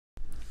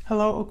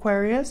Hello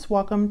Aquarius,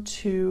 welcome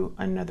to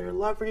another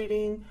love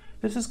reading.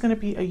 This is going to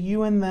be a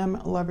you and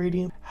them love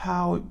reading.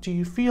 How do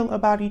you feel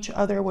about each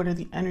other? What are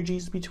the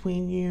energies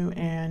between you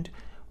and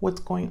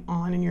what's going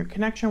on in your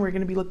connection? We're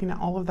going to be looking at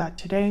all of that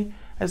today.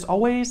 As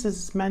always, this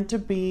is meant to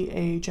be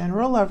a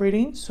general love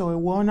reading, so it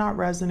will not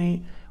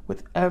resonate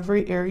with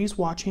every Aries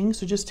watching.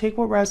 So just take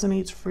what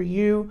resonates for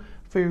you,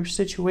 for your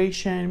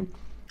situation,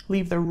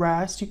 leave the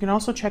rest. You can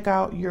also check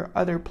out your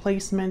other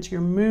placements,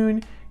 your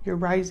moon, your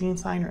rising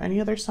sign, or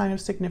any other sign of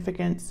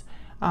significance.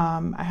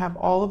 I have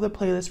all of the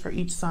playlists for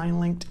each sign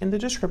linked in the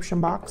description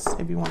box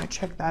if you want to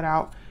check that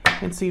out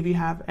and see if you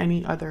have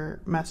any other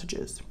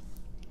messages.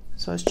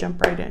 So let's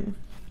jump right in.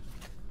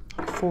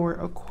 For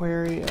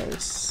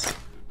Aquarius,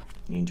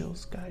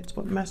 angels, guides,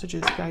 what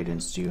messages,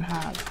 guidance do you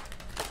have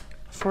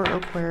for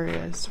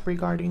Aquarius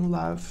regarding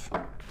love?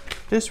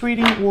 This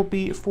reading will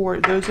be for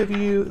those of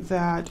you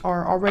that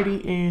are already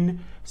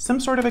in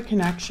some sort of a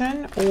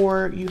connection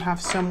or you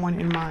have someone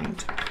in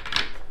mind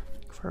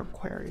for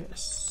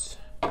Aquarius.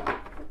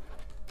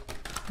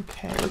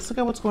 Okay, let's look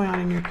at what's going on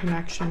in your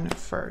connection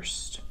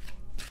first.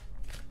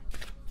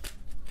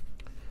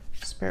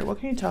 Spirit, what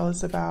can you tell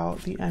us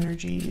about the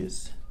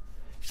energies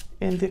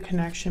in the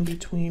connection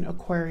between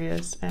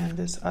Aquarius and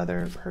this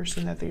other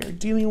person that they are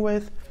dealing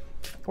with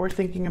or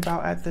thinking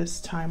about at this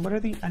time? What are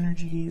the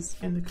energies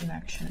in the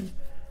connection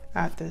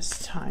at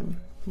this time?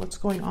 What's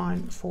going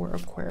on for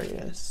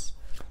Aquarius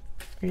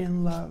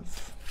in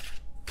love?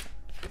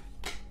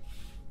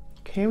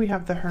 Okay, we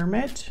have the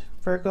Hermit,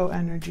 Virgo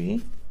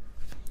energy.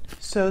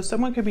 So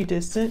someone could be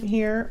distant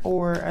here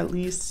or at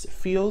least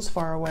feels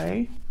far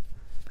away.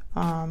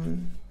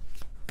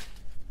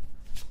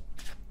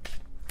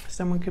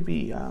 Someone could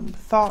be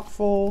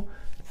thoughtful,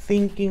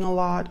 thinking a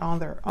lot on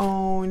their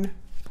own.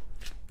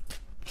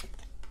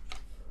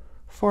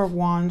 Four of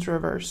Wands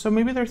reverse. So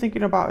maybe they're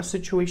thinking about a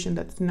situation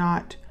that's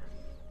not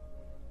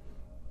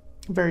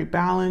very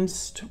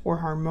balanced or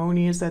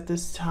harmonious at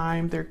this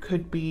time. There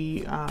could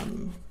be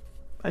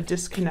a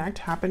disconnect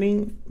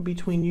happening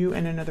between you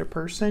and another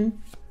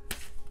person.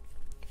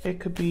 It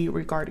could be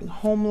regarding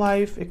home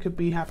life. It could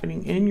be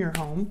happening in your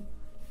home.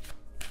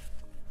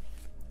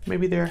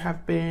 Maybe there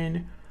have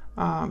been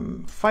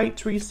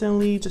fights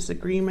recently,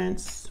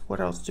 disagreements. What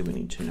else do we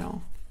need to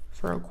know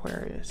for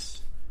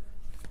Aquarius?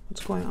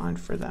 What's going on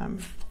for them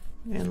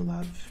in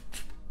love?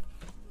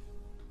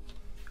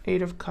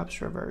 Eight of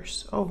Cups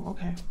reverse. Oh,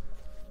 okay.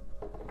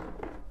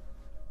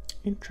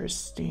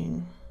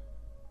 Interesting.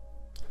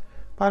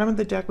 Bottom of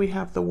the deck, we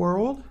have the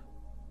World.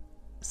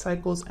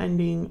 Cycles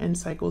ending and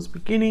cycles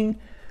beginning.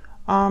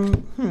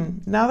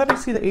 Now that I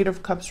see the Eight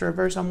of Cups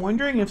reverse, I'm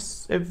wondering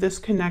if this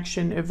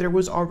connection, if there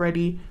was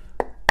already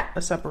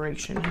a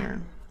separation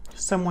here.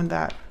 Someone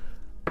that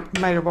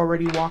might have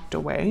already walked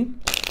away.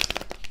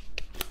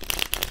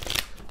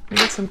 Can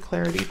I get some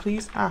clarity,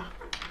 please? Oh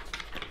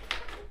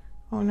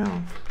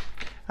no.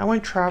 I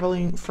went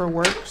traveling for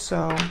work,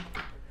 so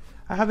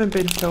I haven't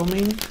been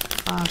filming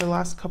the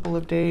last couple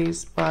of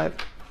days, but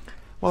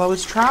while I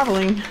was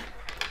traveling,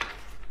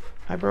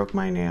 I broke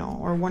my nail,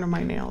 or one of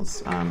my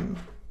nails.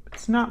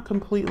 It's not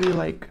completely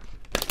like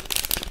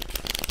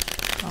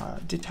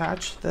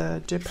detached,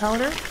 the dip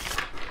powder,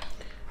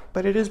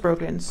 but it is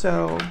broken,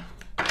 so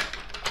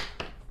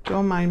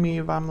don't mind me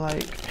if I'm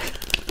like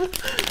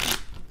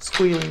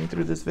squealing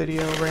through this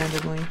video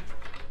randomly.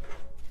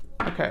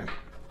 Okay.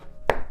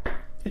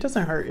 It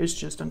doesn't hurt, it's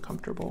just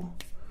uncomfortable.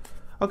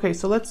 Okay,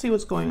 so let's see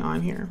what's going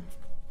on here.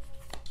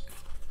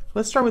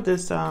 Let's start with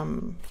this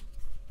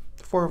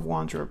Four of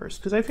Wands reverse,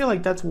 because I feel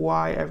like that's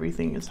why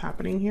everything is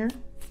happening here.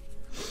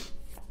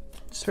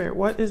 Spirit,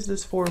 what is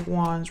this Four of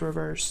Wands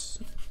reverse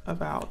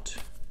about?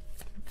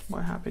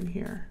 What happened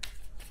here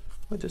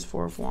with this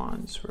Four of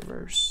Wands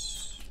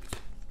reverse?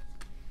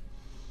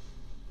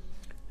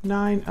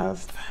 Nine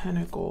of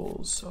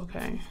Pentacles.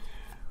 Okay.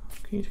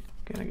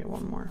 Can I get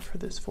one more for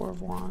this Four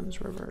of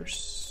Wands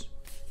reverse?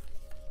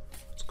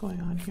 What's going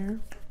on here?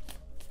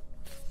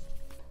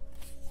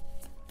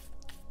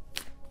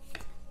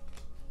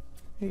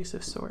 Ace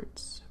of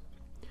Swords.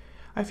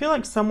 I feel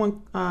like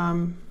someone,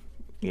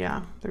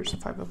 yeah, there's the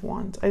Five of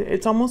Wands.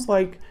 It's almost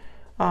like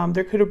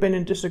there could have been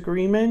a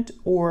disagreement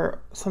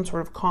or some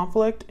sort of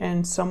conflict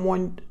and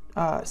someone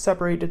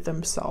separated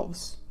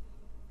themselves.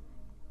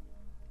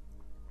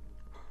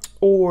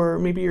 Or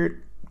maybe you're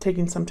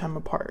taking some time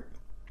apart.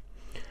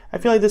 I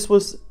feel like this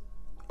was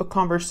a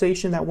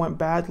conversation that went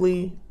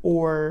badly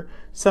or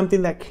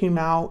something that came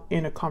out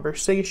in a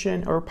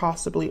conversation or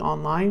possibly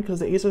online,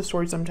 because the Ace of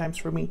Swords sometimes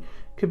for me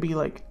could be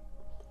like,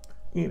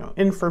 you know,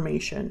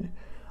 information,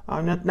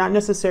 not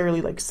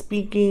necessarily like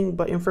speaking,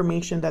 but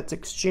information that's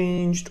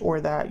exchanged or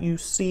that you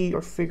see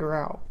or figure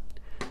out.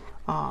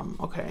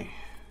 Okay,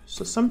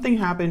 so something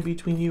happened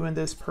between you and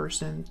this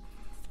person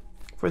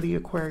for the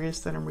Aquarius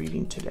that I'm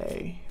reading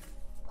today.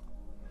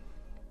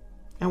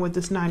 And with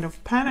this Nine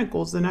of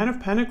Pentacles, the Nine of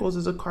Pentacles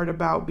is a card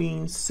about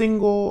being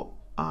single,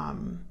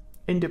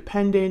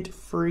 independent,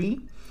 free.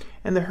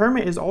 And the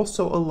Hermit is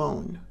also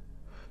alone.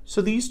 So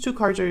these two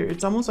cards are,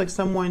 it's almost like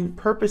someone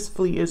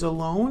purposefully is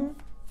alone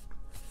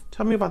to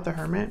Tell me about the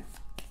Hermit.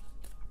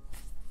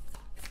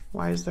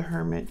 Why is the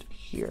Hermit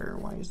here?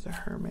 Why is the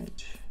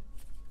Hermit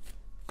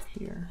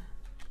here?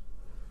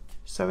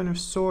 Seven of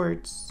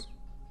Swords.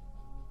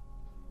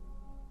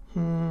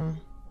 Can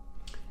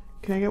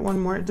I get one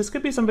more? This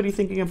could be somebody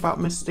thinking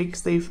about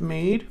mistakes they've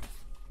made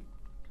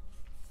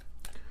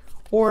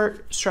or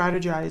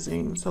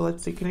strategizing. So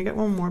let's see. Can I get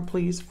one more,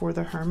 please, for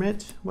the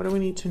Hermit? What do we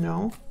need to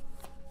know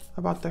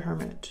about the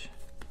Hermit?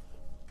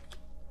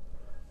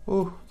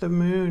 Oh, the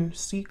Moon.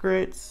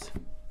 Secrets.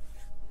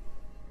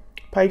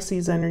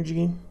 Pisces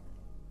energy.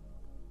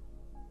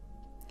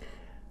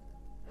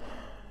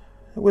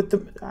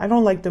 I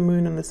don't like the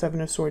Moon and the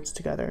Seven of Swords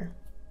together.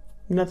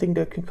 Nothing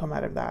good can come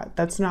out of that.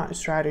 That's not a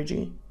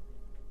strategy.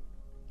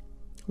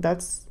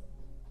 That's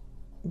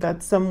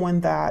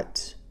someone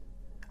that,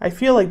 I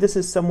feel like this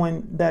is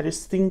someone that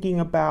is thinking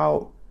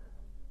about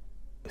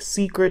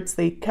secrets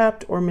they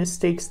kept or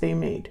mistakes they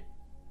made.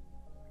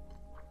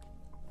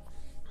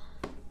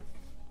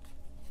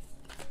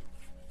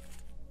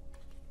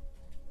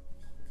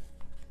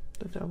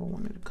 The Devil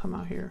wanted to come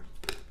out here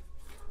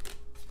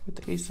with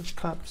the Ace of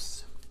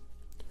Cups.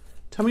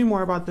 Tell me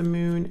more about the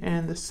Moon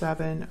and the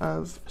Seven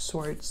of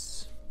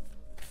Swords.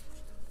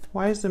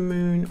 Why is the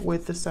Moon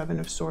with the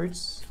Seven of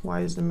Swords? Why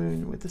is the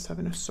Moon with the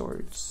Seven of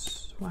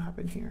Swords? What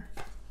happened here?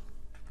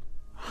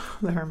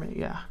 The Hermit,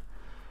 yeah.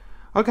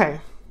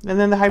 Okay, and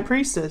then the High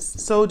Priestess.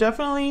 So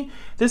definitely,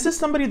 this is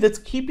somebody that's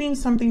keeping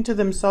something to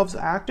themselves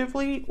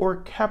actively or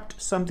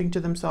kept something to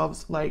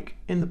themselves like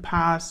in the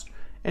past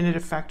and it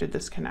affected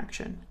this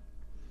connection.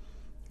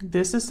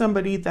 This is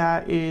somebody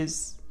that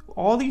is,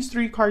 all these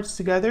three cards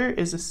together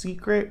is a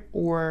secret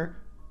or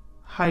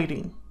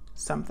hiding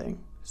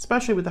something,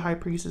 especially with the High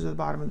Priestess at the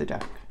bottom of the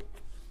deck.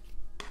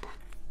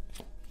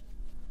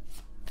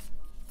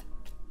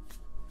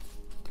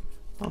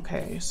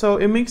 Okay, so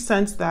it makes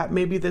sense that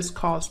maybe this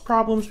caused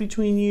problems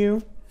between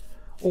you,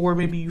 or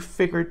maybe you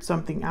figured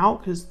something out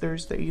because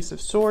there's the Ace of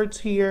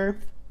Swords here,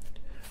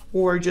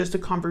 or just a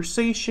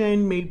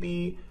conversation,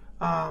 maybe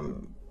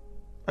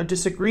a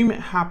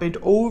disagreement happened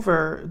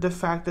over the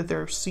fact that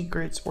there are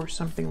secrets or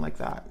something like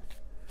that.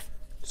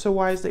 So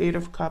why is the Eight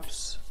of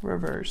Cups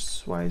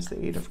reverse? Why is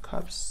the Eight of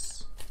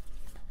Cups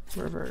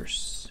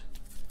reverse?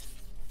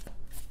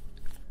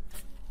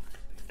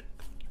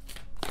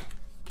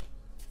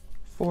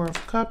 Four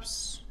of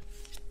Cups,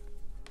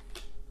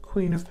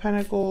 Queen of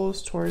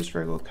Pentacles, Taurus,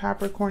 Virgo,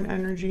 Capricorn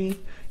energy.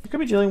 You could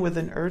be dealing with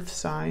an earth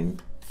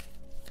sign.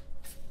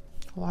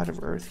 A lot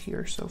of earth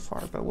here so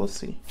far, but we'll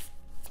see.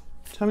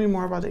 Tell me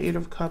more about the Eight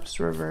of Cups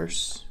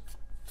reverse.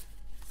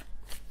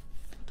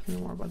 Tell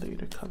me more about the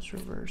Eight of Cups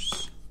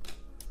reverse.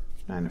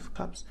 Nine of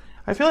Cups.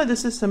 I feel like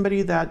this is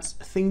somebody that's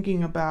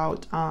thinking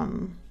about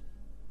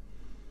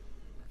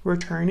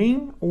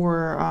returning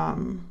or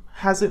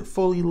hasn't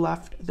fully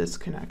left this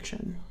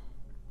connection.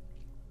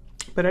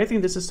 But I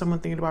think this is someone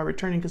thinking about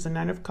returning because the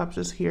Nine of Cups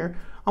is here.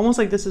 Almost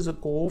like this is a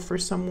goal for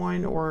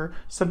someone or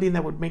something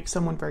that would make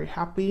someone very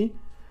happy.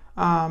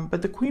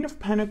 But the Queen of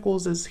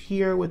Pentacles is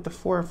here with the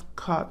Four of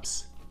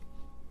Cups.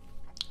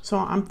 So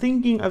I'm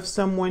thinking of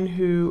someone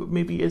who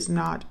maybe is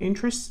not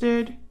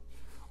interested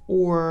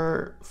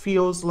or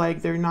feels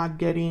like they're not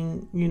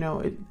getting, you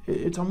know,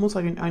 it's almost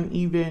like an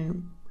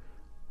uneven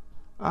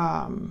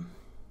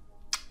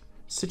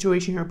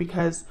situation here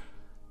because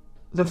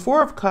the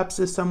Four of Cups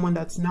is someone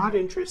that's not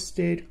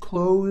interested,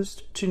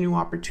 closed to new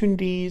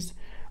opportunities,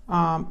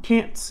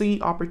 can't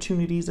see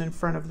opportunities in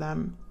front of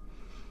them,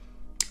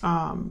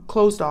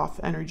 closed off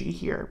energy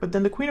here. But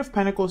then the Queen of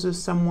Pentacles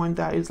is someone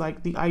that is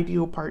like the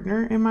ideal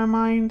partner in my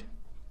mind.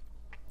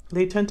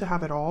 They tend to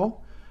have it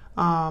all.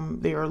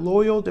 They are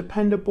loyal,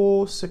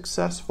 dependable,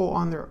 successful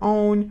on their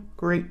own,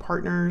 great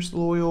partners,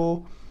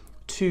 loyal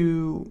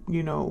to,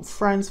 you know,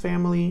 friends,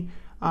 family,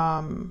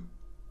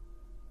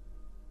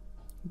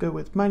 good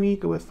with money,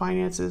 good with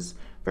finances,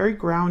 very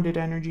grounded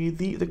energy.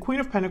 The Queen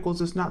of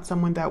Pentacles is not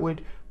someone that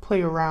would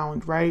play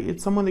around, right?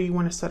 It's someone that you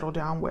want to settle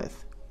down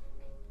with.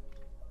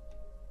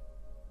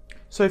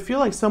 So I feel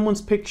like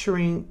someone's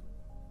picturing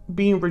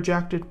being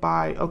rejected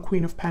by a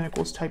Queen of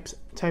Pentacles type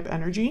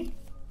energy.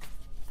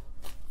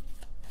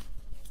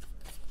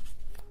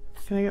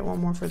 Can I get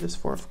one more for this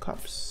Four of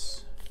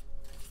Cups?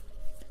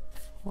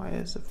 Why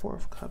is the Four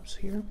of Cups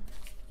here?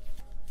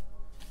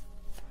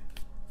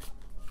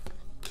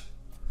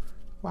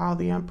 Wow,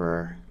 the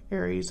Emperor,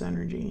 Aries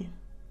energy.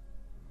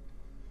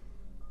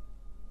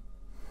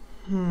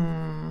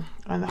 And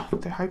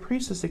the High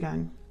Priestess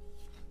again.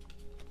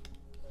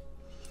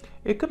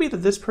 It could be that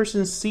this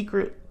person's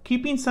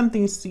keeping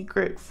something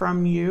secret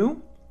from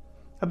you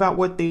about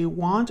what they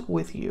want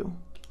with you.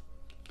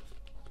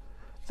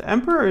 The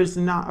Emperor is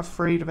not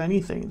afraid of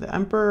anything. The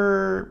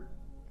Emperor,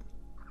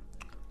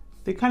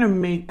 they kind of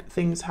make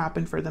things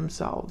happen for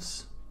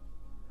themselves.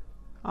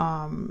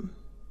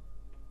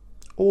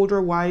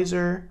 Older,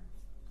 wiser,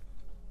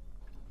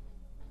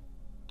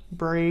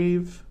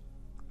 brave.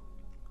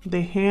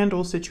 They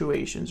handle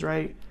situations,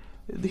 right?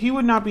 He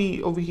would not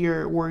be over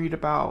here worried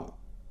about,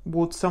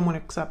 will someone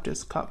accept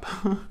his cup?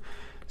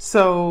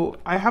 So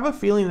I have a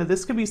feeling that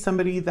this could be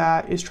somebody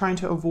that is trying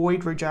to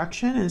avoid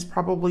rejection and is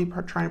probably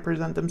trying to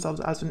present themselves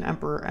as an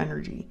Emperor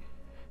energy.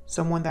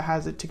 Someone that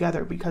has it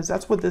together, because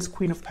that's what this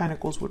Queen of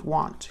Pentacles would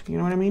want. You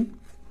know what I mean?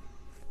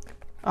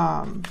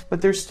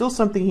 But there's still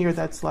something here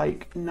that's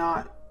like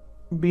not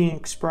being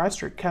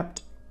expressed or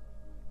kept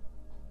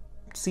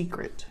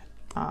secret.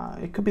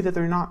 It could be that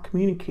they're not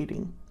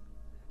communicating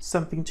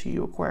something to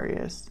you,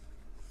 Aquarius.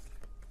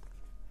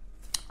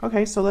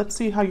 Okay, so let's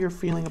see how you're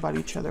feeling about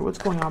each other. What's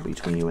going on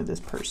between you and this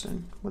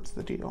person? What's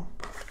the deal?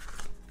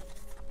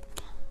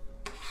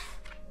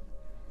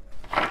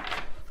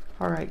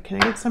 All right, can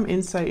I get some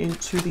insight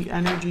into the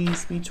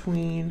energies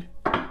between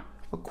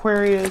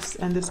Aquarius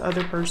and this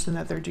other person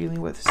that they're dealing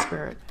with,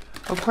 Spirit?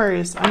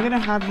 Aquarius, I'm going to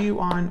have you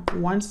on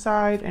one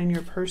side and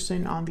your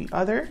person on the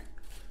other.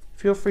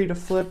 Feel free to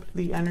flip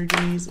the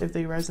energies if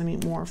they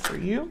resonate more for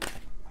you. Oh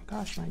my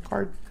gosh, my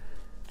card.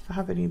 I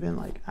haven't even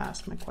like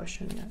asked my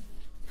question yet.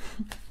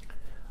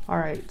 All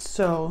right,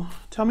 so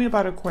tell me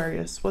about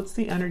Aquarius. What's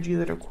the energy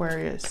that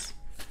Aquarius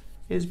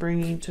is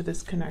bringing to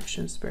this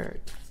connection,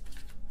 Spirit?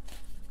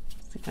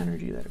 What's the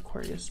energy that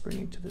Aquarius is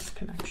bringing to this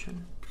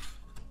connection?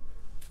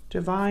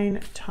 Divine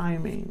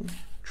timing,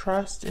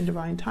 trust in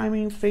divine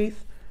timing,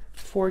 faith,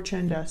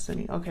 fortune,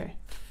 destiny. Okay,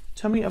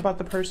 tell me about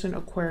the person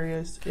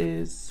Aquarius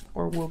is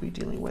or will be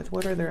dealing with.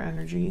 What are their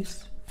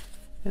energies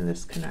in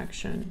this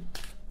connection?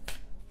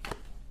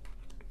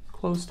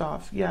 Closed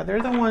off. Yeah,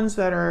 they're the ones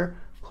that are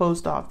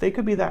closed off. They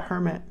could be that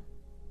hermit.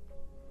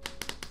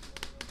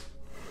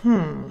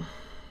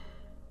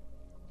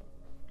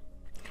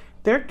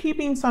 They're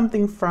keeping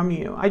something from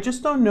you. I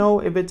just don't know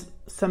if it's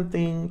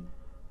something,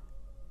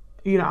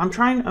 you know,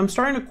 I'm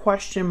starting to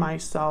question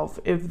myself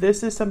if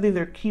this is something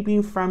they're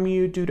keeping from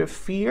you due to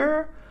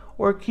fear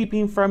or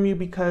keeping from you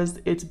because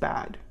it's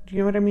bad. Do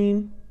you know what I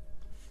mean?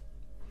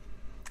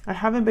 I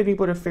haven't been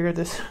able to figure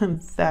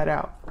that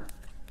out.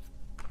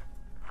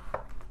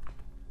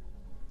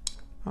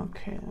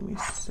 Okay, let me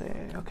see.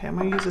 Okay, I'm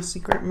going to use a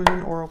Secret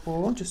Moon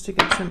Oracle just to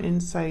get some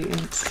insight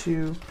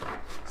into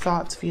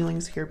thoughts,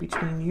 feelings here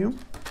between you.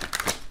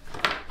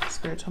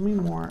 Spirit, tell me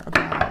more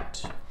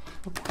about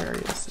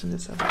Aquarius and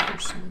this other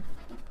person.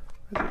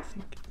 What are they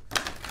thinking?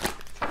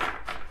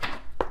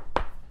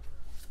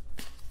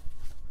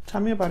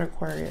 Tell me about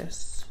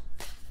Aquarius.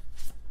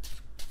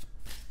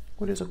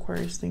 What is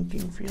Aquarius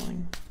thinking,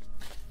 feeling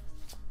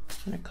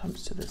when it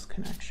comes to this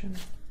connection?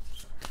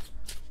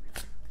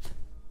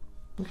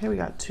 Okay, we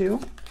got 2.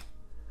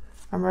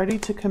 I'm ready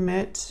to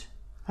commit.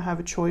 I have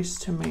a choice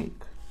to make.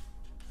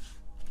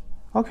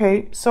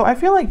 Okay, so I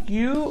feel like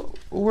you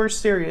were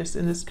serious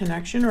in this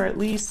connection, or at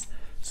least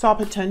saw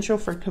potential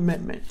for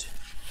commitment.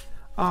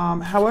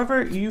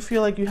 However, you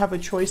feel like you have a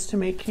choice to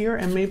make here,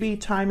 and maybe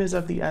time is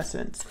of the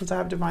essence because I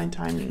have divine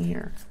timing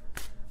here.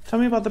 Tell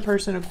me about the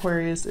person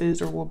Aquarius is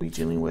or will be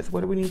dealing with.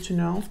 What do we need to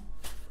know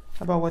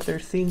about what they're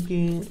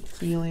thinking,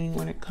 feeling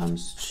when it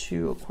comes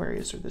to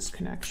Aquarius or this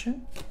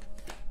connection?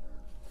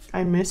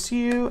 I miss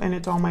you and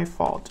it's all my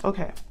fault.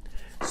 Okay,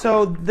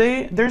 so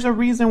there's a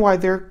reason why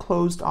they're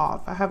closed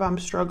off. I'm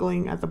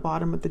struggling at the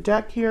bottom of the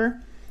deck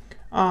here.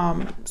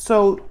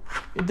 So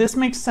this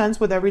makes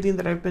sense with everything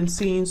that I've been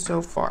seeing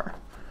so far.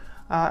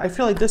 I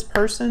feel like this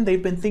person,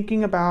 they've been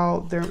thinking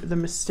about the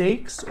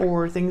mistakes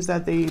or things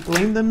that they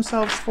blame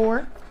themselves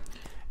for.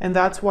 And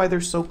that's why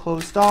they're so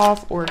closed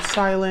off or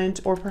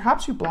silent, or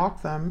perhaps you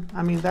block them.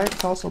 I mean,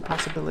 that's also a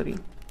possibility.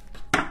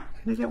 Can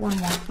I get one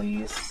more,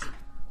 please?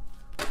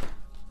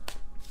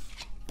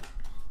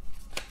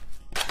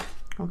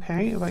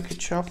 Okay, if I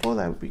could shuffle,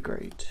 that would be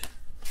great.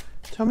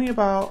 Tell me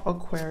about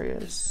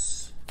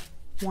Aquarius.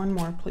 One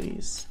more,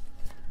 please.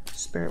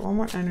 Spirit, one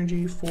more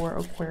energy for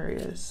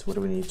Aquarius. What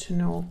do we need to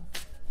know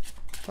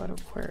about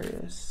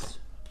Aquarius?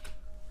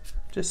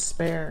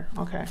 Despair.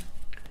 Okay.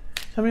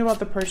 Tell me about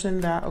the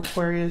person that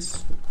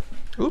Aquarius...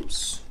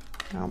 Oops.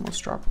 I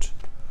almost dropped.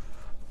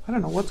 I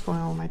don't know what's going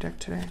on with my deck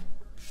today.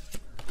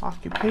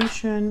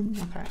 Occupation.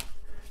 Okay.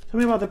 Tell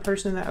me about the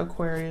person that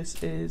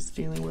Aquarius is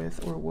dealing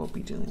with or will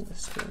be dealing with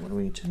still. What do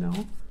we need to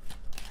know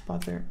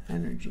about their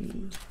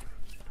energy?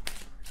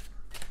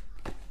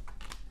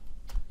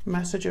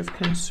 Message of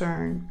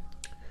concern.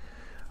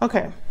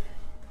 Okay.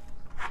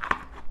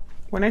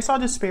 When I saw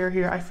despair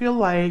here, I feel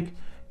like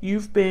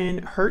you've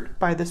been hurt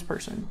by this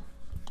person.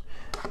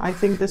 I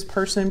think this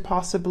person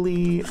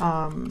possibly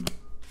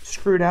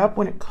screwed up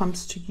when it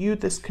comes to you,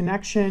 this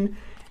connection,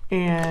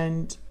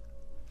 and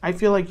I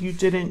feel like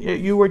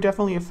you were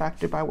definitely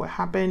affected by what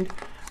happened.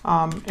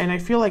 And I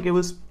feel like it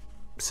was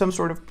some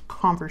sort of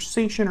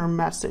conversation or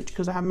message,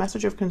 because I have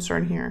message of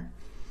concern here.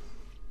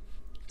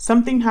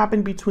 Something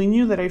happened between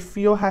you that I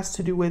feel has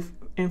to do with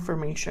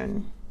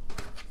information.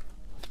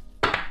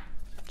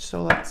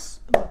 So let's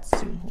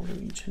see what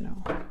we need to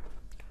know.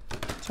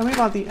 Tell me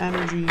about the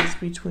energies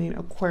between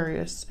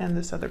Aquarius and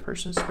this other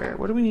person's spirit.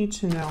 What do we need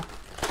to know?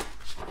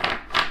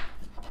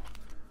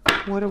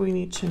 What do we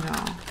need to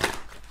know?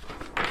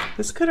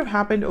 This could have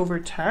happened over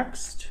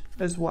text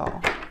as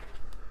well.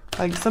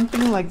 Like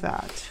something like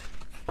that.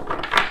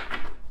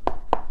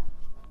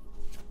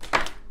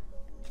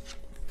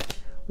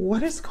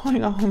 What is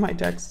going on with my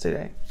decks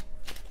today?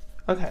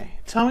 Okay,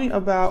 tell me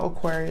about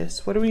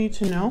Aquarius. What do we need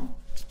to know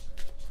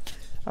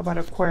about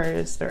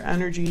Aquarius? Their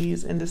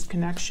energies in this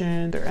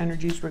connection, their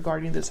energies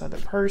regarding this other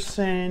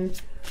person.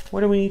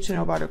 What do we need to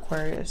know about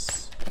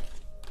Aquarius?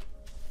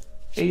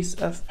 Ace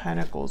of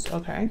Pentacles.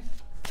 Okay.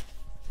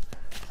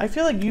 I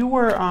feel like you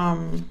were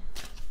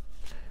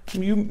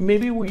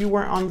maybe you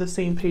weren't on the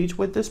same page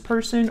with this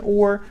person,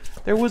 or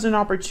there was an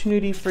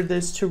opportunity for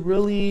this to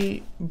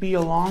really be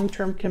a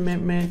long-term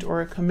commitment, or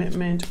a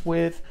commitment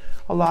with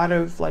a lot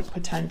of like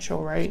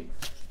potential, right?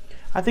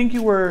 I think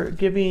you were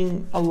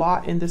giving a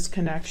lot in this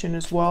connection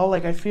as well.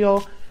 Like I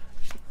feel,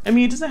 I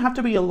mean, it doesn't have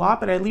to be a lot,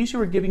 but at least you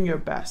were giving your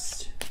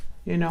best,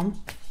 you know?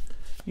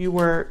 You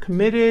were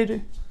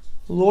committed,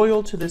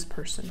 loyal to this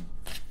person.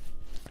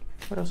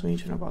 What else do we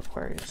need to know about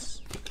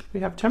Aquarius? We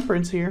have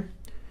Temperance here.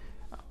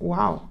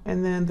 Wow.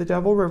 And then the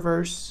Devil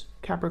reverse,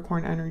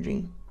 Capricorn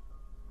energy.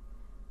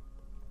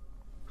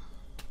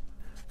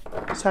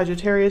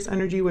 Sagittarius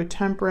energy with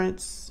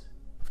Temperance.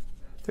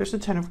 There's the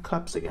Ten of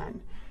Cups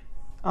again.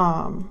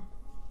 I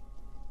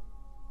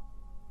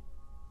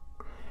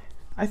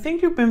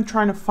think you've been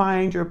trying to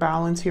find your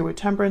balance here with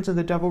Temperance and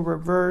the Devil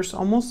reverse,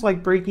 almost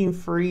like breaking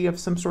free of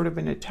some sort of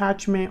an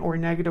attachment or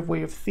negative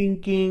way of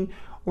thinking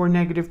or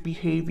negative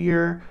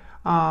behavior.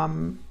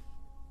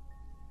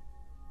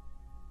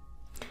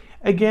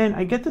 Again,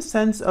 I get the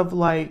sense of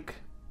like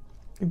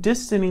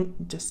distancing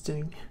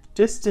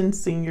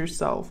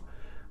yourself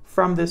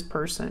from this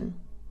person,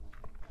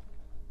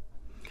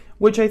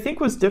 which I think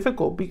was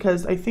difficult,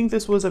 because I think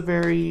this was a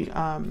very,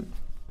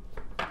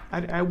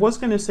 I was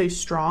going to say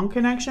strong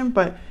connection,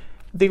 but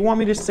they want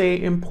me to say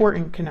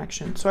important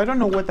connection. So I don't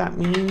know what that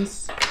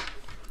means.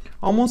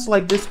 Almost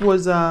like this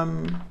was,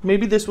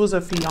 maybe this was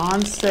a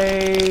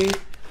fiance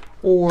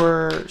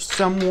or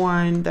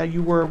someone that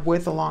you were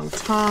with a long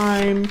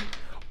time,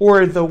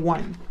 or the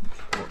one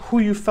who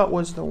you felt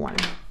was the one.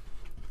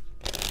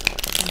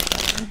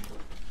 Okay.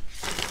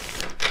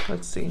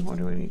 Let's see, what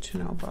do we need to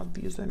know about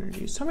these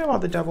energies? Tell me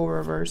about the Devil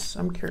reverse.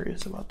 I'm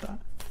curious about that.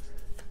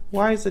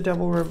 Why is the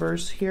Devil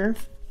reverse here?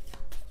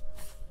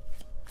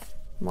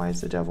 Why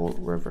is the Devil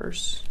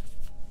reverse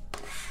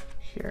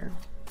here?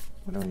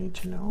 What do I need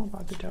to know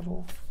about the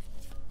Devil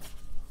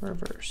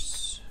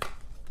reverse?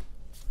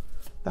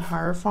 The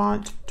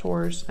Hierophant,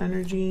 Taurus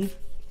energy.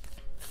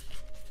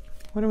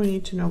 What do we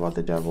need to know about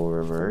the Devil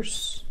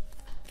reverse?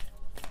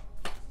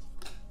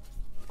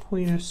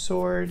 Queen of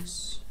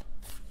Swords.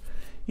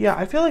 Yeah,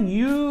 I feel like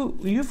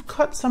you've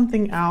cut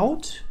something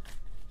out.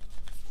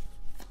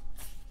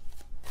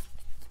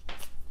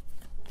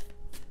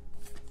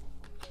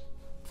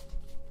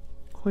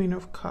 Queen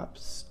of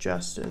Cups,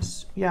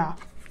 Justice. Yeah.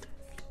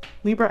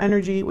 Libra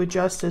energy with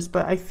Justice,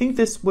 but I think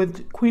this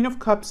with Queen of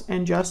Cups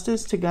and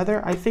Justice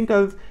together, I think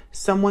of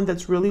someone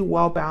that's really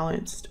well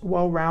balanced,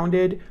 well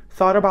rounded,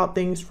 thought about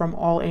things from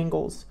all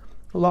angles,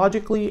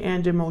 logically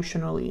and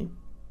emotionally.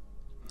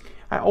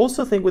 I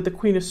also think with the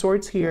Queen of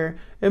Swords here,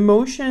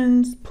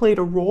 emotions played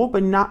a role,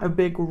 but not a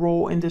big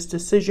role in this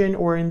decision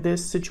or in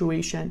this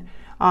situation.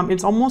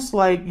 It's almost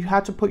like you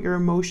had to put your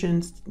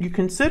emotions, you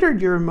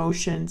considered your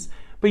emotions,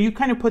 but you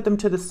kind of put them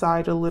to the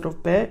side a little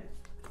bit,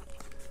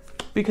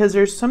 because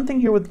there's something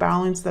here with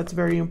balance that's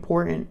very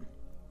important.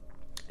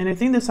 And I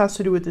think this has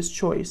to do with this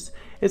choice.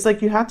 It's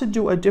like you had to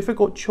do a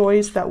difficult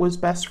choice that was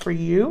best for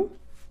you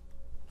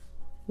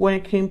when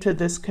it came to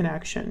this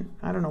connection.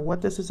 I don't know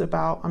what this is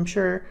about. I'm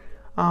sure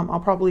I'll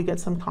probably get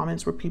some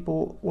comments where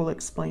people will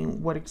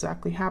explain what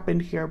exactly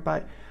happened here,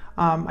 but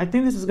I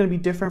think this is going to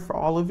be different for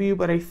all of you.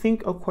 But I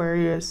think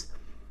Aquarius,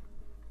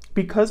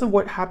 because of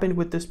what happened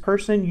with this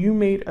person, you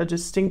made a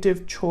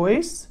distinctive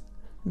choice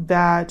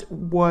that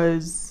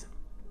was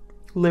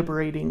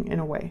liberating in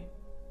a way.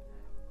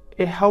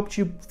 It helped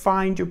you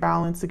find your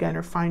balance again,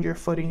 or find your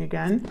footing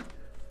again.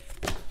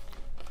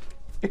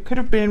 It could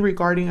have been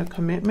regarding a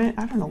commitment.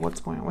 I don't know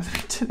what's going on with me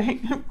today.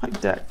 My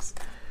decks.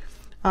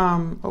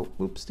 Oh,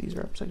 oops, these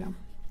are upside down.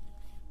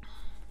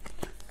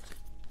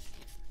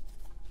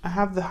 I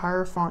have the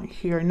Hierophant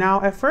here.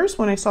 Now, at first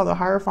when I saw the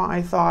Hierophant,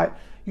 I thought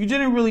you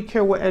didn't really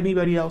care what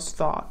anybody else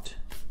thought.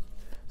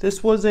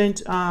 This wasn't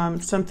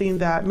something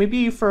that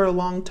maybe for a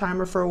long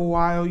time or for a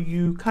while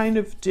you kind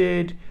of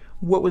did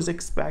what was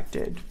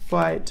expected.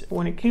 But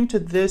when it came to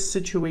this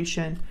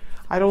situation,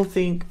 I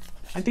think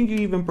you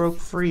even broke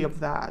free of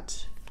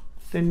that.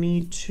 The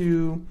need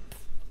to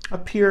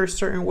appear a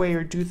certain way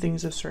or do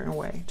things a certain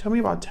way. Tell me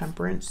about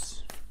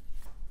Temperance.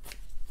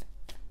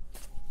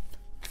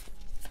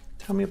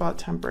 Tell me about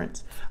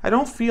Temperance. I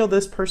don't feel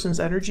this person's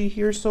energy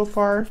here so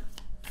far.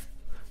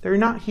 They're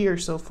not here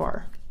so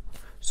far.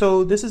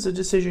 So this is a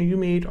decision you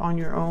made on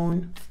your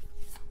own.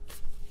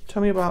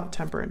 Tell me about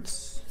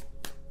Temperance.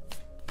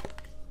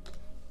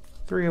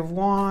 Three of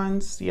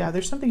Wands. Yeah,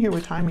 there's something here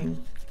with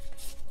timing.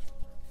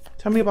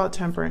 Tell me about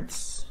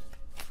Temperance.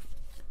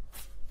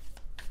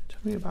 Tell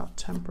me about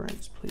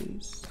Temperance,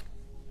 please.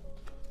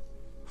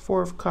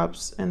 Four of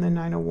Cups and the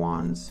Nine of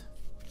Wands.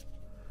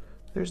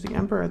 There's the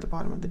Emperor at the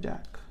bottom of the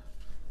deck.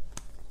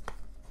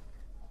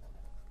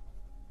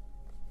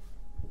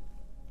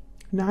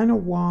 Nine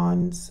of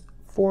Wands,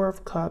 Four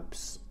of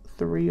Cups,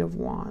 Three of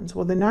Wands.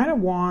 Well, the Nine of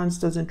Wands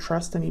doesn't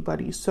trust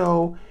anybody.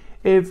 So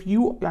if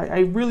you, I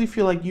really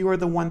feel like you are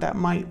the one that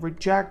might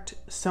reject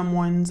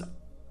someone's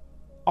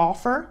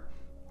offer,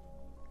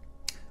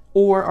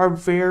 or are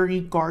very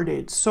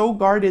guarded. So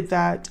guarded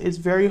that it's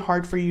very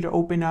hard for you to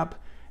open up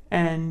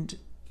and,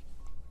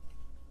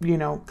 you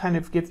know, kind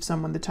of give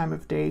someone the time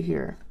of day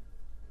here.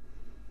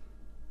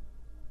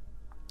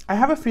 I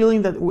have a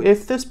feeling that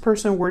if this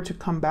person were to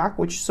come back,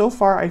 which so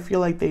far I feel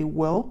like they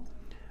will,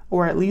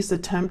 or at least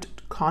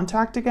attempt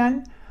contact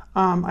again,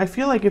 I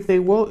feel like if they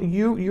will,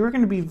 you're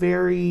going to be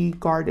very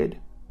guarded.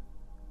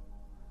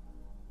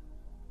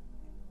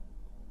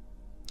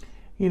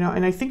 You know,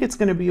 and I think it's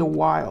going to be a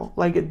while.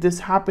 Like this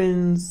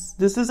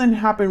doesn't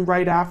happen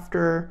right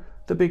after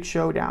the big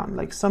showdown.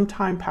 Like some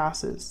time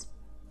passes.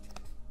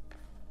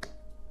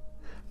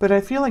 But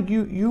I feel like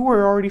you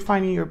were already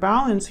finding your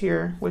balance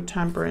here with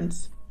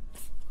Temperance.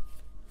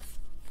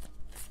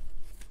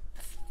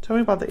 Tell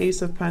me about the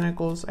Ace of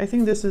Pentacles. I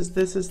think this is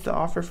the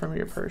offer from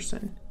your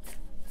person.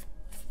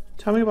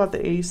 Tell me about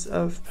the Ace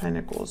of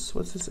Pentacles.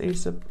 What's this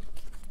Ace of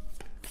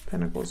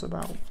Pentacles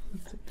about?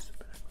 What's the Ace of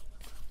Pentacles?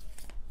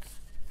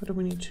 What do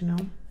we need to know?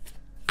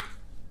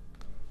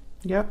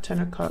 Yep, Ten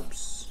of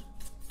Cups.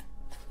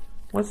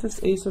 What's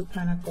this Ace of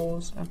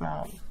Pentacles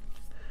about?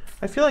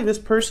 I feel like this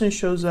person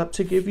shows up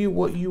to give you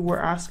what you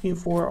were asking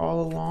for all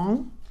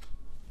along.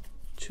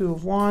 Two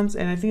of Wands,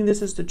 and I think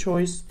this is the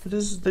choice.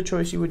 This is the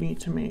choice you would need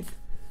to make.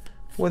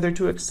 Whether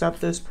to accept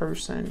this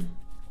person.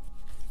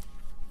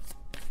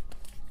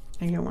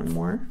 And get one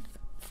more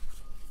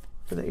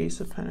for the Ace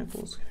of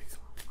Pentacles.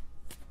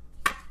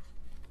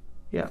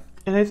 Yeah,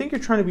 and I think you're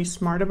trying to be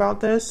smart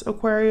about this,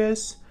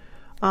 Aquarius.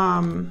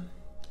 Some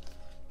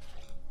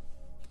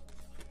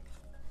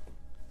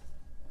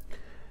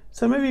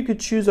of you could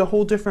choose a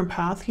whole different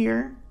path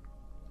here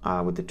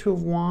with the Two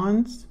of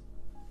Wands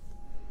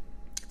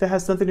that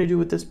has nothing to do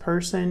with this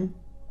person.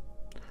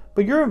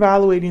 But you're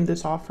evaluating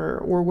this offer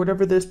or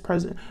whatever this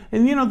present.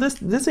 And you know,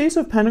 this Ace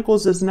of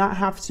Pentacles does not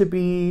have to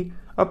be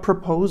a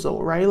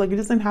proposal, right? Like it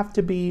doesn't have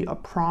to be a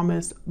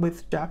promise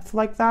with depth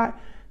like that.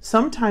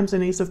 Sometimes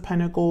an Ace of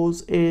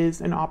Pentacles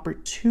is an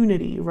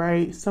opportunity,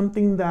 right?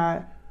 Something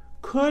that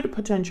could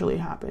potentially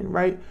happen,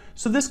 right?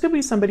 So this could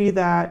be somebody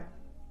that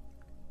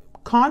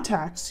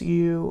contacts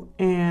you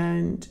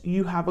and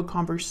you have a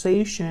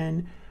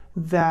conversation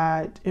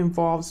that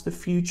involves the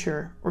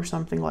future or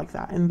something like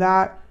that. And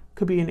that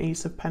could be an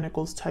Ace of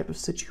Pentacles type of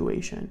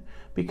situation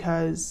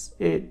because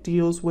it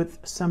deals with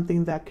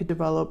something that could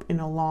develop in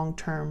a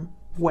long-term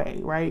way,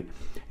 right?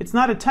 It's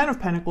not a Ten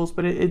of Pentacles,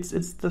 but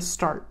it's the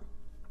start.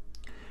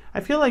 I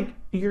feel like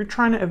you're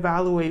trying to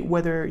evaluate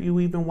whether you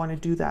even want to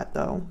do that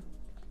though.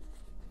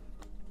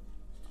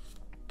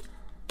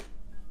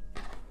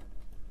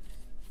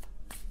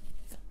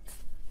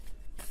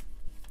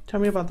 Tell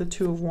me about the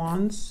Two of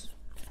Wands.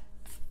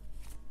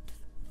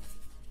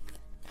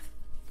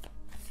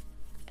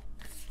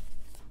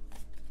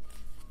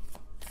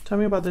 Tell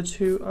me about the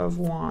Two of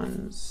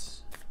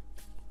Wands.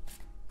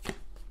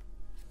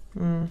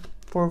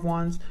 Four of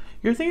Wands.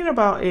 You're thinking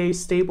about a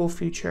stable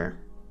future.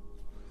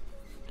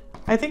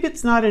 I think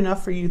it's not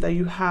enough for you that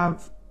you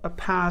have a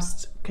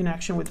past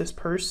connection with this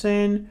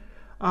person.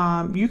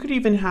 You could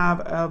even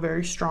have a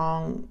very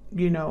strong,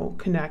 you know,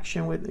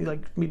 connection with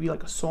like maybe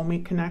like a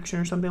soulmate connection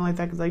or something like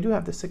that, because I do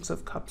have the Six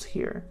of Cups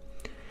here.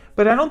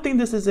 But I don't think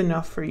this is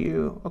enough for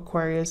you,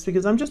 Aquarius,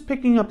 because I'm just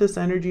picking up this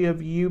energy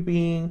of you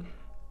being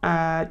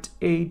at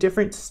a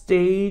different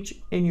stage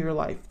in your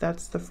life.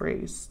 That's the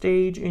phrase,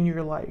 stage in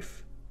your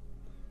life.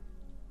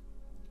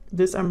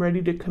 This I'm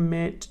ready to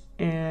commit,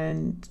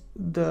 and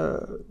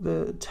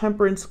the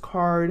Temperance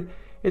card,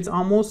 it's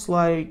almost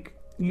like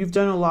you've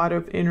done a lot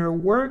of inner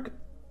work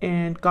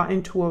and got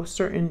into a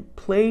certain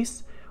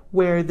place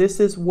where this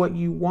is what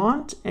you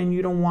want and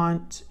you don't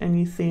want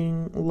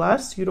anything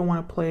less. You don't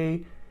want to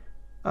play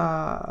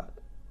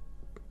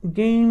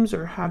games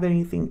or have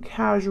anything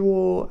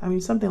casual. I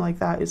mean, something like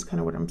that is kind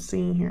of what I'm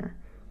seeing here.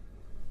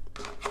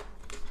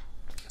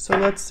 So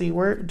let's see,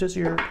 where does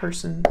your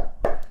person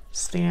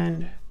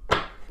stand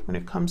when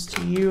it comes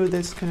to you,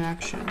 this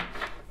connection?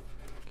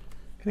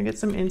 Can I get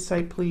some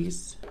insight,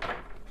 please,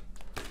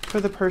 for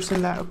the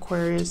person that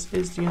Aquarius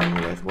is dealing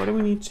with? What do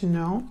we need to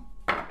know?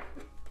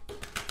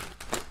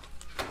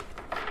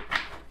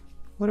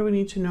 What do we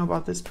need to know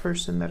about this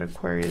person that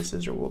Aquarius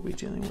is or will be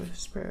dealing with,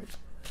 Spirit?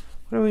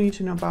 What do we need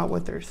to know about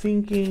what they're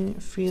thinking,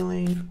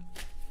 feeling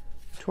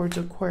towards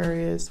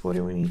Aquarius? What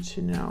do we need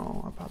to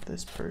know about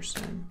this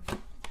person?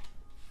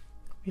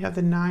 We have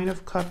the Nine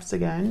of Cups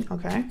again,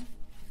 okay.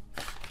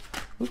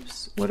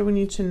 Oops, what do we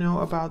need to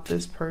know about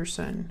this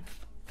person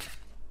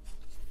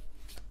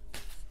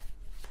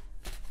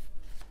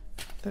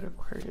that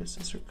Aquarius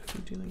is or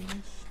could be dealing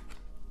with?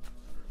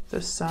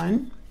 The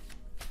Sun.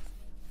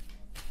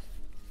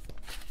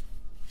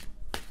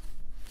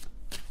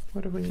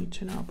 What do we need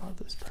to know about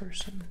this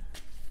person?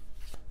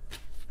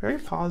 Very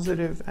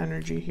positive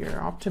energy here,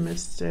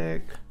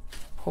 optimistic,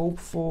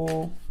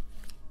 hopeful,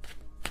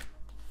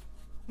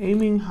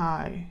 aiming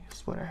high.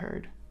 is what I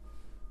heard.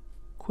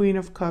 Queen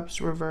of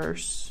Cups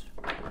reverse.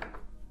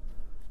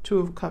 Two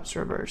of Cups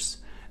reverse.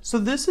 So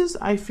this is,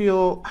 I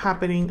feel,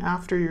 happening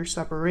after your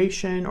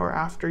separation or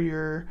after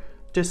your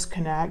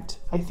disconnect.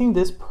 I think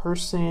this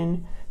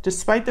person,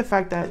 despite the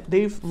fact that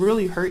they've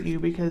really hurt you,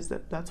 because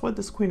that's what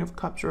this Queen of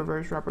Cups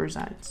reverse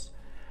represents.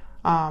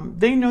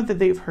 They know that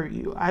they've hurt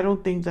you. I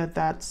don't think that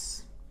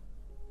that's...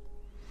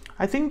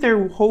 I think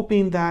they're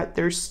hoping that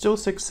they're still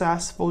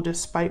successful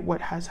despite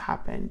what has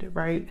happened,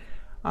 right?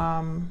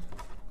 Tell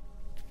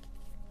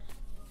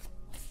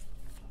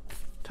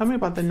me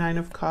about the Nine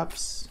of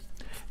Cups.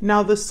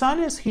 Now, the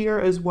sun is here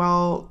as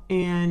well,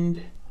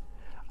 and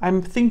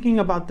I'm thinking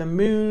about the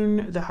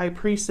moon, the High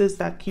Priestess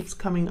that keeps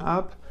coming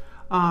up.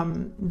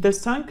 The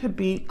sun could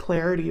be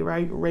clarity,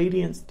 right?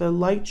 Radiance, the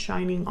light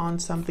shining on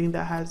something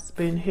that has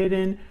been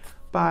hidden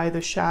by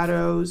the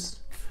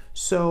shadows.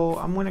 So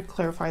I'm going to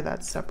clarify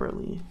that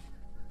separately.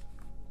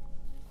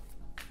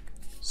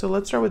 So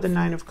let's start with the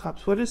Nine of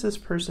Cups. What does this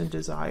person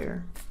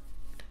desire?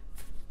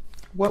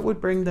 What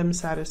would bring them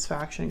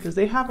satisfaction? Because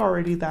they have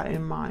already that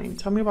in mind.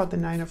 Tell me about the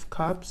Nine of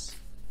Cups.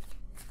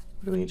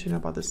 What do we need to know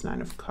about this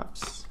Nine of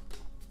Cups?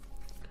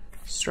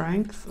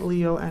 Strength,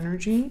 Leo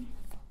energy.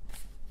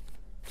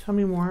 Tell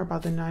me more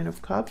about the Nine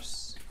of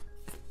Cups.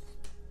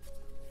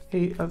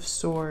 Eight of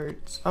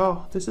Swords.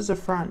 Oh, this is a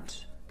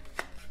front.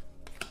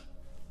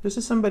 This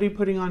is somebody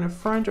putting on a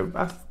front of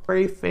a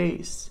brave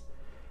face.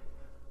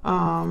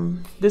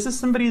 This is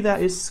somebody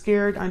that is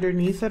scared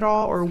underneath it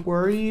all or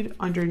worried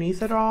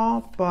underneath it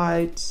all,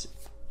 but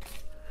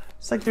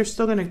it's like they're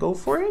still going to go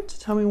for it.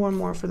 Tell me one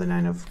more for the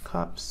Nine of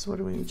Cups. What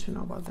do we need to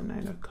know about the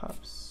Nine of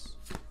Cups?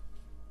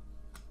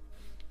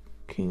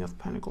 King of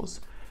Pentacles.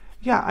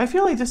 Yeah, I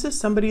feel like this is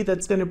somebody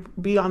that's going to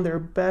be on their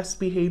best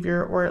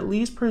behavior, or at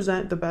least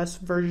present the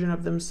best version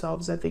of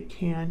themselves that they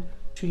can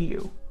to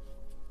you.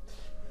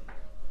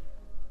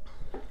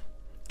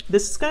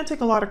 This is going to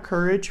take a lot of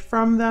courage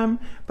from them,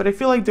 but I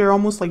feel like they're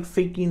almost like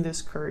faking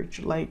this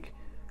courage. Like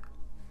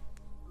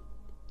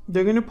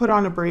they're going to put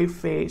on a brave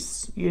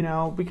face, you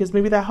know, because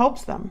maybe that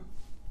helps them.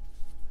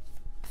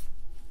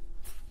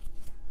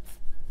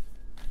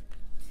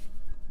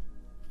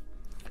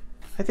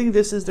 I think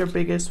this is their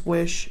biggest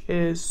wish,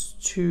 is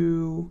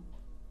to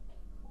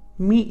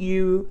meet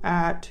you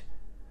at,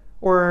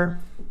 or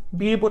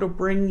be able to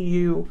bring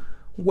you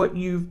what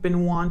you've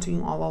been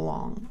wanting all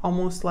along.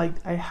 Almost like,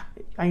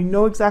 I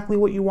know exactly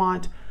what you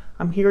want.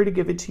 I'm here to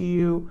give it to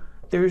you.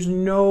 There's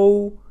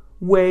no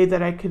way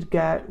that I could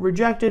get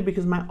rejected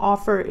because my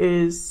offer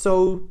is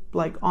so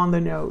like on the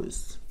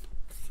nose.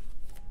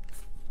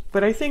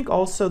 But I think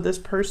also this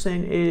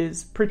person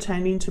is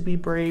pretending to be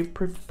brave,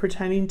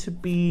 pretending to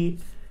be,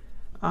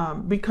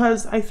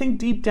 because I think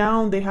deep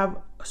down they have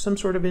some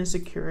sort of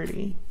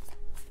insecurity.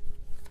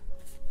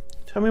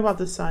 Tell me about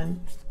the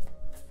sun.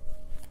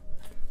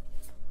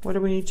 What do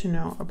we need to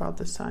know about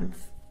the sun?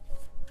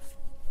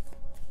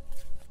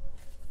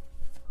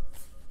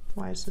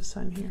 Why is the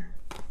sun here?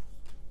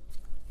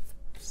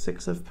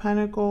 Six of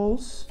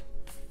Pentacles.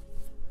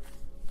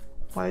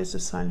 Why is the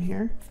sun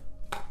here?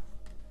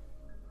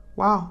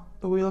 Wow,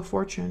 the Wheel of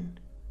Fortune.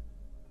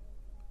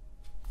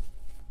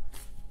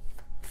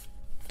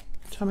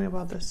 Tell me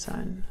about the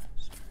sun.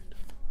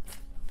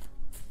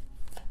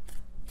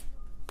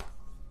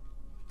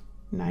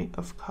 Knight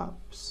of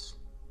Cups.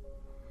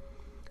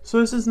 So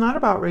this is not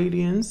about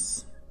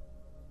radiance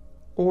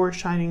or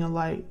shining a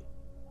light.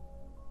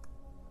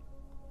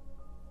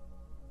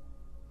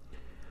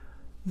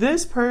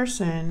 This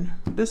person,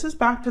 this is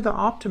back to the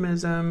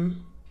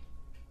optimism.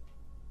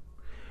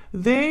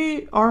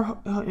 They are,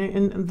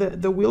 and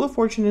the Wheel of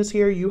Fortune is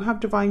here. You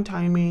have divine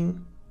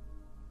timing.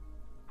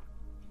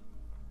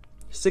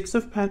 Six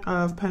of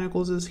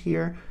Pentacles is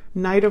here.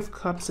 Knight of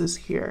Cups is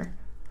here.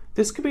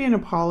 This could be an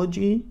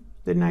apology,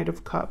 the Knight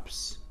of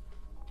Cups,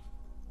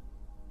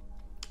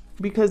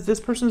 because this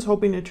person's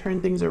hoping to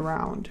turn things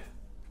around.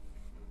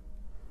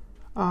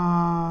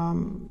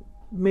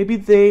 Maybe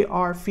they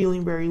are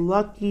feeling very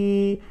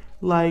lucky,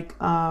 like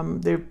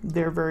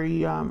they're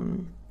very,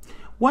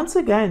 once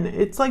again,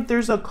 it's like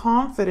there's a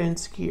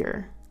confidence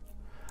here.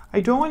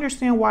 I don't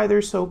understand why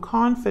they're so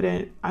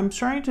confident. I'm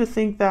trying to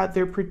think that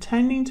they're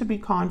pretending to be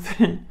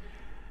confident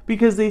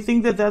because they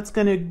think that that's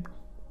going to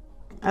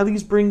at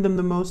least bring them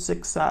the most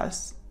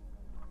success.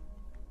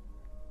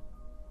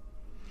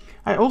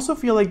 I also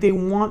feel like they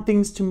want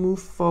things to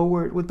move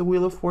forward with the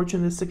Wheel of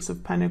Fortune, the Six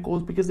of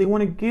Pentacles, because they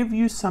want to give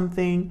you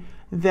something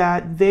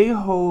that they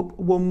hope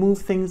will move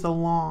things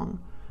along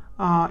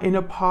in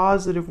a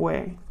positive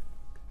way.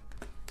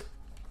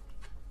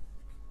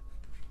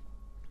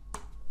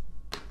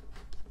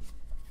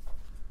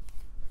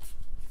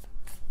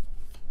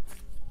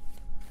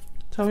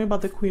 Tell me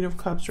about the Queen of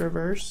Cups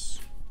reverse.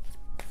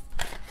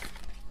 Oh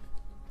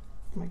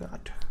my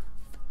God.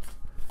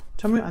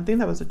 Tell me, I think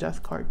that was a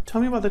death card.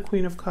 Tell me about the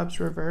Queen of Cups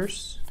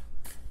reverse.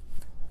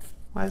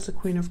 Why is the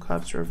Queen of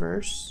Cups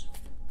reverse?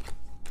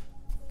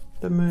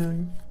 The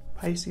Moon,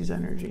 Pisces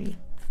energy.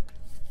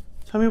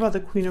 Tell me about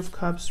the Queen of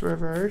Cups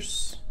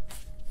reverse.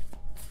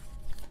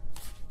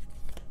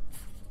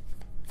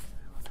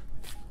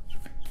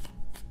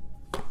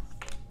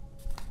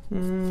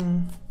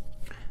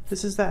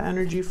 This is that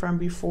energy from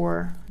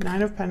before.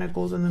 9 of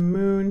Pentacles and the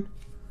Moon,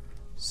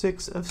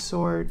 6 of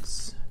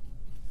Swords.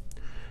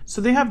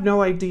 So they have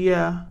no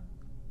idea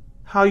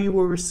how you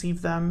will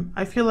receive them.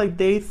 I feel like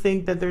they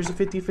think that there's a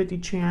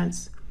 50-50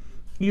 chance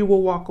you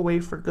will walk away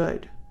for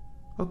good,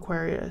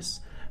 Aquarius.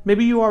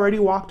 Maybe you already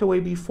walked away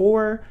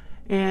before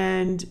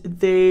and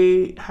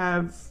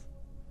there's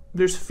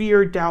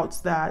fear,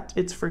 doubts that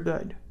it's for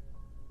good.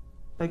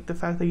 Like the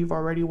fact that you've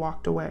already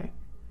walked away.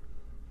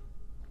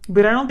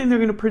 But I don't think they're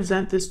going to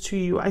present this to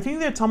you. I think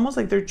that it's almost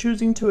like they're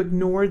choosing to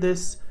ignore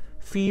this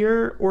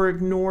fear or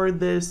ignore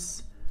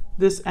this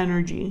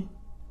energy.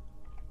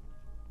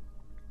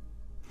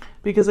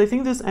 Because I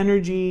think this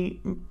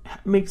energy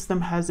makes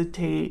them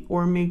hesitate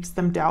or makes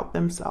them doubt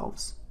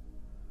themselves.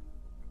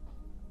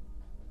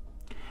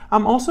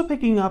 I'm also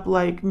picking up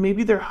like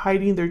maybe they're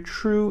hiding their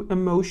true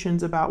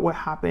emotions about what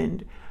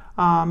happened.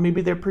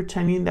 Maybe they're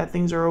pretending that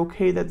things are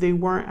okay, that they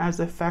weren't as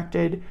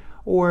affected,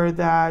 or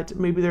that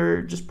maybe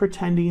they're just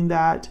pretending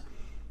that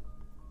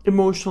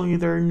emotionally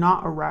they're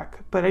not a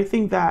wreck. But I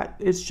think that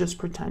it's just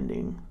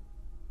pretending.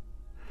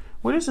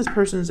 What is this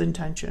person's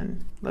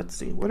intention? Let's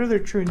see. What are their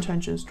true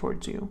intentions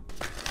towards you?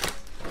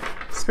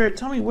 Spirit,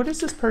 tell me, what is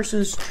this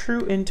person's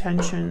true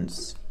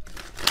intentions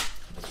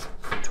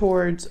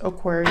towards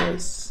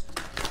Aquarius?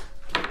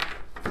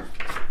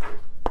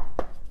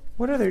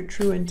 What are their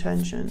true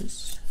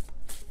intentions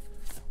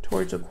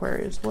towards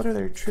Aquarius? What are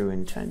their true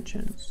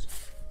intentions?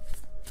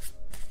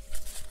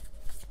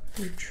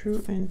 Their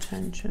true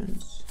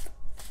intentions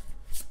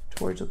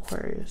towards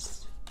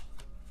Aquarius.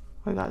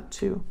 I got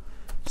 2.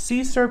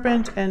 Sea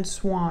Serpent and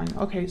Swan.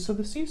 Okay, so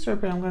the Sea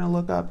Serpent I'm going to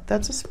look up.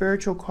 That's a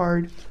spiritual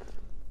card.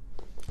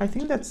 I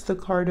think that's the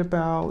card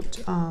about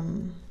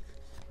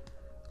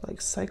like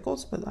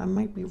cycles, but I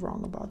might be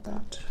wrong about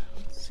that.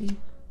 Let's see.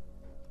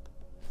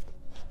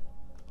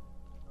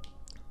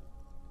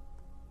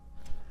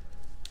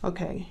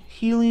 Okay,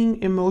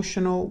 healing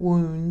emotional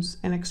wounds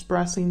and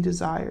expressing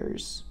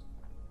desires.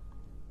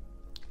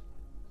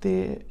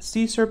 The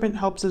Sea Serpent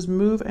helps us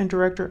move and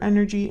direct our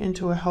energy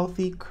into a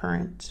healthy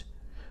current.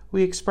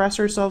 We express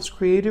ourselves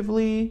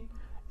creatively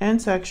and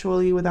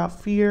sexually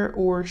without fear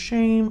or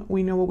shame.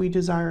 We know what we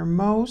desire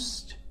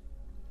most.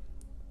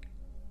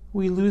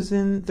 We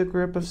loosen the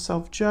grip of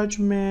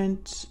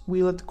self-judgment.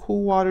 We let the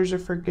cool waters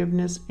of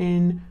forgiveness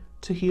in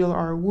to heal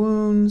our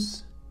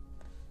wounds.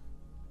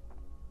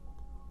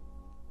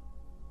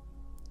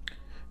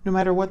 No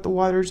matter what the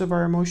waters of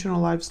our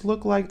emotional lives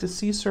look like, the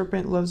Sea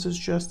Serpent loves us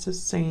just the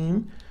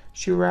same.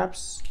 She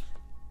wraps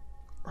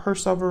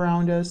herself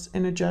around us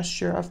in a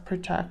gesture of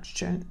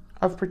protection.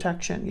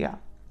 Yeah.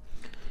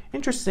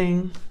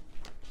 Interesting.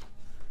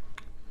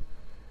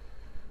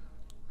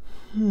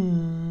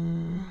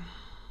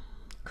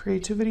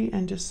 Creativity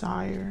and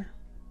desire.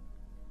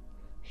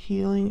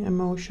 Healing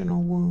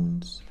emotional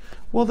wounds.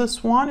 Well, the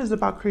Swan is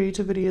about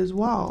creativity as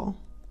well.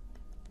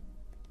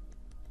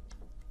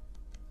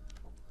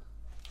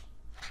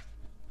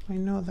 I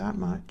know that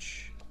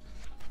much.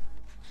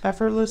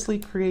 Effortless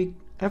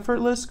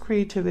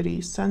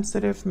creativity,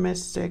 sensitive,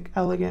 mystic,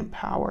 elegant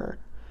power,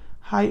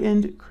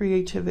 heightened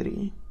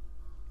creativity.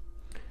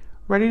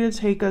 Ready to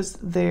take us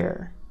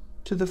there,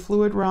 to the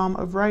fluid realm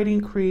of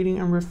writing, creating,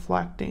 and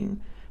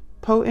reflecting.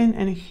 Potent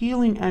and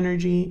healing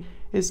energy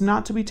is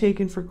not to be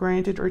taken for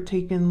granted or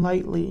taken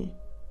lightly.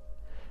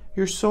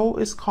 Your soul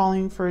is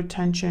calling for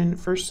attention,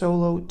 for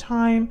solo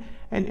time.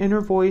 An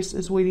inner voice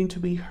is waiting to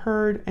be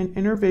heard, an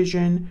inner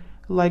vision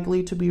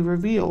likely to be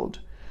revealed.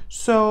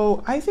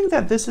 So I think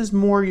that this is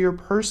more your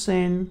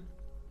person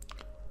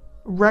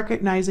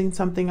recognizing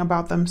something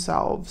about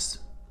themselves.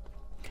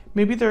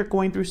 Maybe they're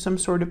going through some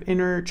sort of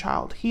inner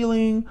child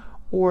healing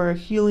or a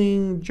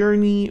healing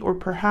journey, or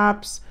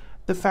perhaps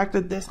the fact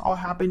that this all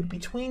happened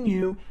between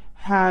you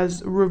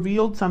has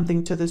revealed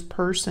something to this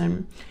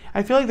person.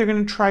 I feel like they're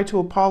going to try to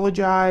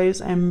apologize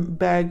and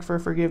beg for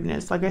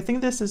forgiveness. Like, I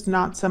think this is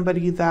not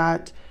somebody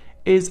that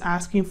is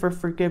asking for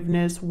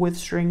forgiveness with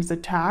strings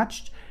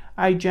attached.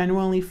 I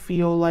genuinely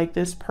feel like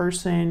this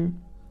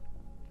person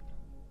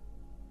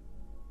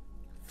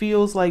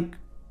feels like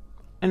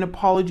an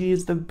apology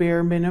is the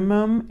bare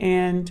minimum,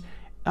 and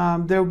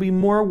there'll be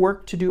more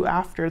work to do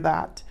after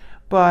that.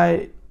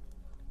 But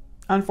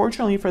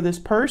unfortunately for this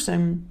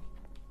person,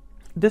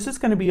 this is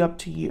going to be up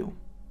to you.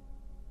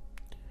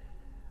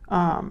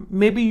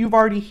 Maybe you've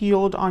already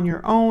healed on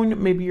your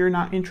own. Maybe you're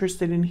not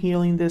interested in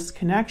healing this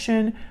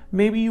connection.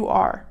 Maybe you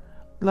are.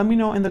 Let me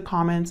know in the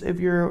comments if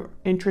you're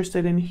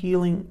interested in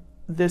healing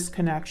this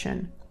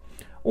connection,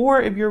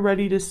 or if you're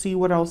ready to see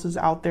what else is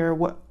out there,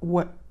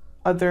 what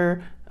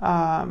other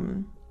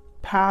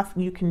path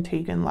you can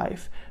take in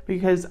life,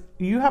 because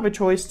you have a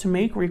choice to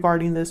make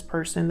regarding this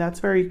person. That's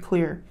very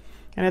clear.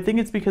 And I think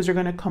it's because you're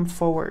going to come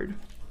forward.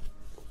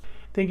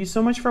 Thank you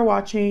so much for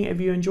watching.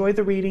 If you enjoyed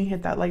the reading,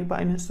 hit that like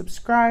button and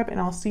subscribe, and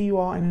I'll see you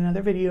all in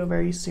another video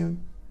very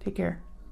soon. Take care.